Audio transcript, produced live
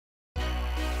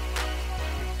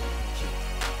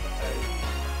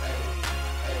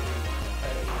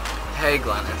Hey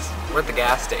Glynnis, we're at the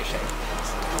gas station.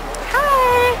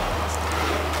 Hi!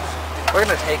 We're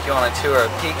gonna take you on a tour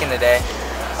of Pekin today,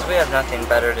 because we have nothing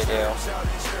better to do.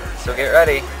 So get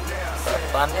ready for a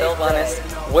fun-filled Glynnis.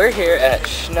 We're here at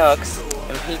Schnucks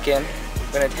in Pekin.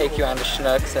 We're gonna take you on to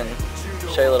Schnucks and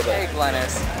show you a little bit. Hey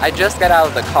Glynnis, I just got out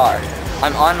of the car.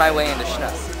 I'm on my way into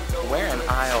Schnucks. We're in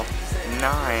aisle 9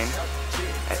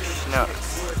 at Schnucks.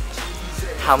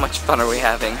 How much fun are we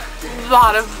having? A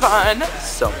lot of fun.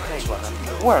 So much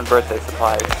fun. We're on birthday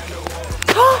supplies.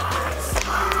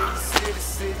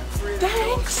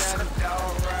 Thanks.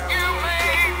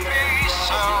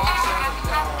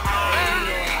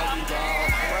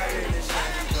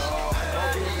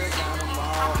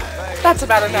 That's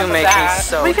about enough of that.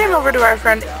 So we came over to our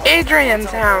friend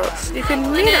Adrian's house. You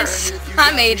can meet her.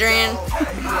 I'm Adrian.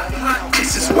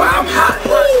 This is why I'm hot.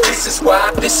 This is why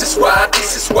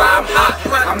I'm hot.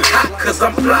 I'm hot cause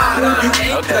I'm fly.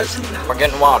 You ain't cause you we're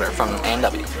getting water from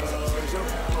A&W.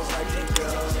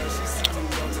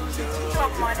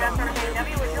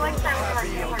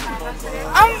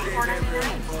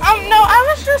 No, I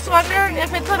was just wondering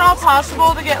if it's at all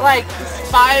possible to get like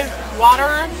 5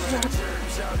 waters.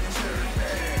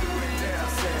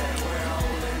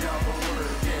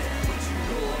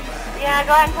 Yeah,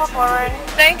 go ahead and pull forward.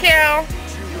 Thank you.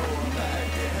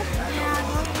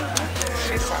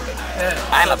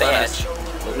 I'm a bitch.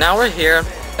 Now we're here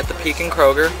at the Pekin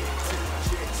Kroger.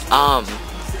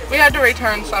 We had to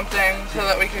return something so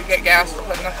that we could get gas to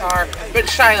put in the car, but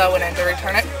Shiloh went in to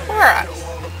return it for us.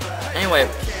 Anyway,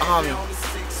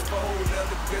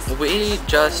 we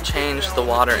just changed the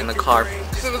water in the car.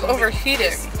 Because it was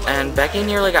overheating. And Becky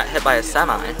nearly got hit by a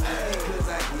semi.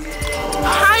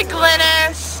 Hi,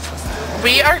 Glynnis.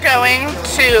 We are going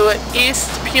to East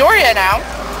Peoria now.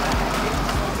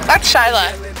 That's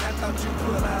Shiloh.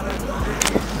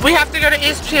 We have to go to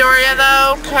East Peoria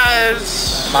though,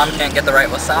 because Mom can't get the right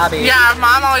wasabi. yeah,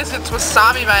 Mom always gets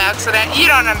wasabi by accident. You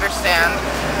don't understand.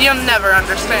 You'll never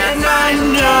understand. and I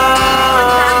know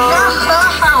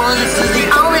this is the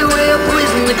only way of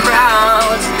pleasing the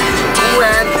crowds.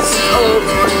 When this is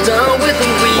over, done with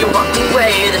and we walk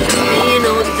away, there's be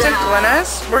no doubt.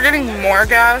 Glynnis, we're getting more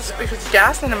gas because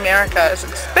gas in America is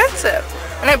expensive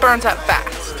and it burns out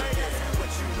fast.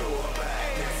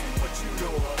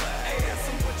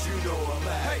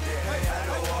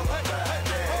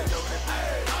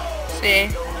 See,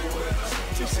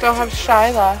 we still have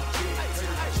Shiloh.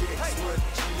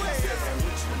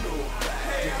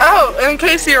 Oh, in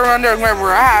case you're wondering where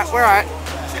we're at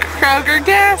Kroger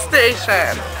gas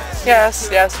station. Yes,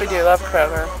 yes, we do love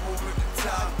Kroger.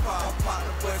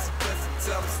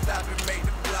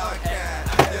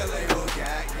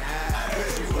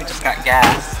 We just got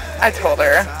gas. I told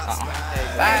her. Oh.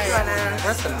 Bye.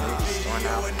 We're at the movie store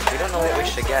now. We don't know what we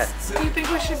should get. Do you think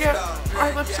we should get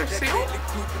our lipstick sealed?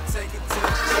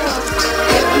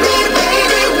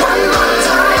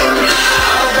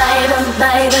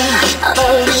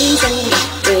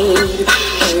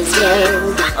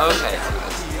 Okay,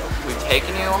 guys. We've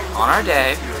taken you on our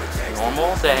day,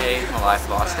 normal day in the life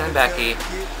of Austin and Becky.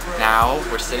 Now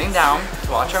we're sitting down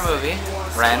to watch our movie,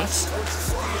 Rent.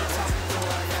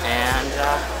 And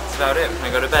that's about it. We're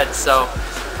gonna go to bed. So,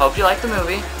 hope you like the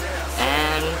movie.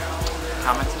 And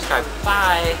comment, subscribe.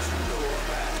 Bye.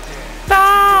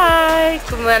 Bye,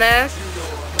 Glynnis.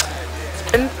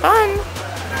 It's been fun.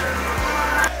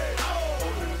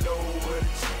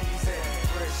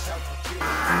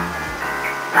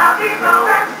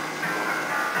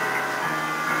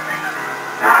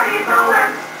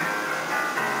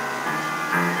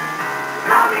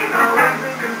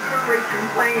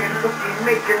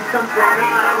 Making something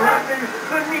out of nothing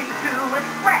for me to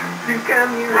express, to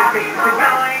communicate, to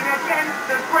going against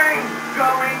the grain,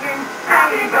 going in,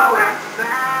 happy going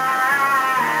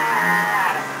bad.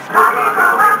 Happy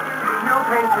going, no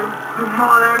pension, to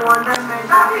more than one dimension.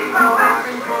 Happy going,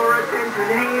 having for attention,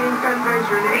 hating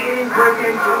convention, hating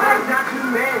potential, and not to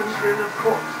mention, of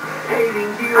course,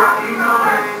 hating you,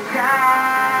 and God.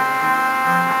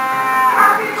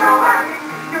 Happy going.